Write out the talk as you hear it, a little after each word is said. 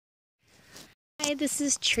Hi, this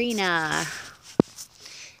is Trina,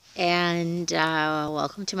 and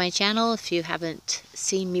welcome to my channel. If you haven't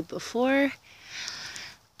seen me before,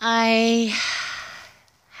 I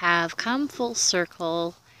have come full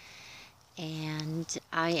circle, and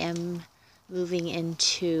I am moving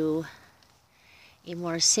into a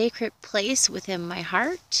more sacred place within my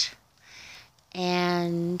heart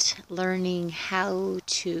and learning how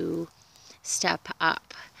to step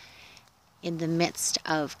up in the midst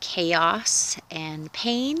of chaos and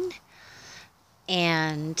pain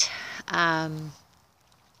and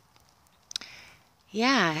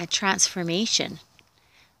transformation.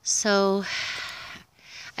 So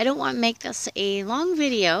I don't want to make this a long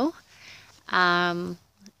video. I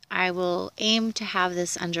will aim to have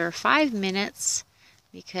this under 5 minutes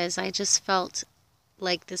because I just felt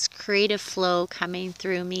like this creative flow coming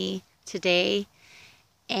through me today,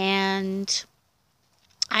 and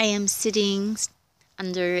I am sitting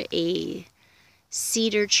under a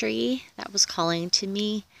cedar tree that was calling to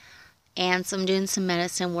me, and so I'm doing some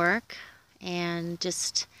medicine work and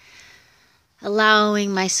just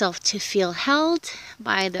allowing myself to feel held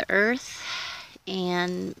by the earth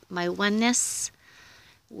and my oneness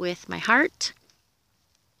with my heart.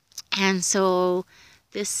 And so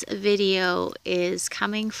this video is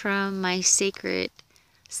coming from my sacred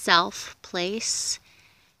self place,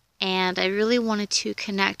 and I really wanted to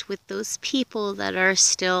connect with those people that are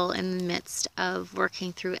still in the midst of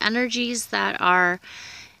working through energies that are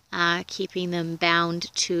keeping them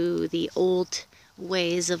bound to the old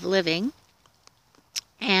ways of living.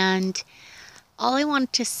 And all I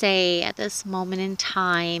want to say at this moment in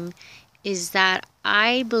time is that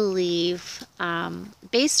I believe,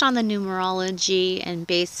 based on the numerology and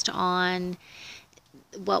based on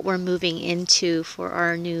what we're moving into for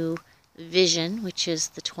our new vision, which is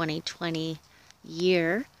the 2020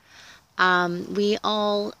 year, we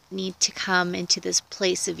all need to come into this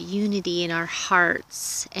place of unity in our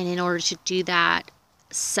hearts. And in order to do that,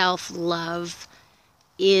 self-love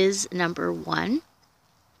is number one.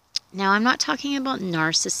 Now, I'm not talking about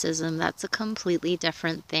narcissism. That's a completely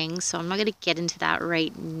different thing, so I'm not going to get into that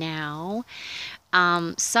right now.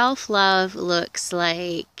 Self-love looks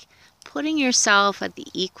like putting yourself at the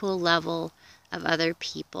equal level of other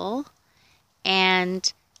people,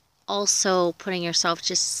 and also putting yourself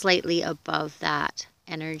just slightly above that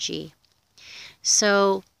energy.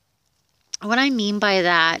 So what I mean by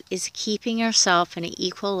that is keeping yourself in an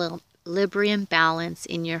equilibrium balance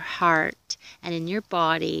in your heart and in your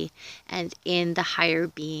body and in the higher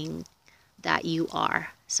being that you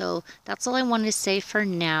are. So that's all I wanted to say for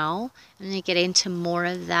now. I'm going to get into more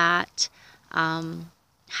of that,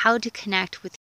 how to connect with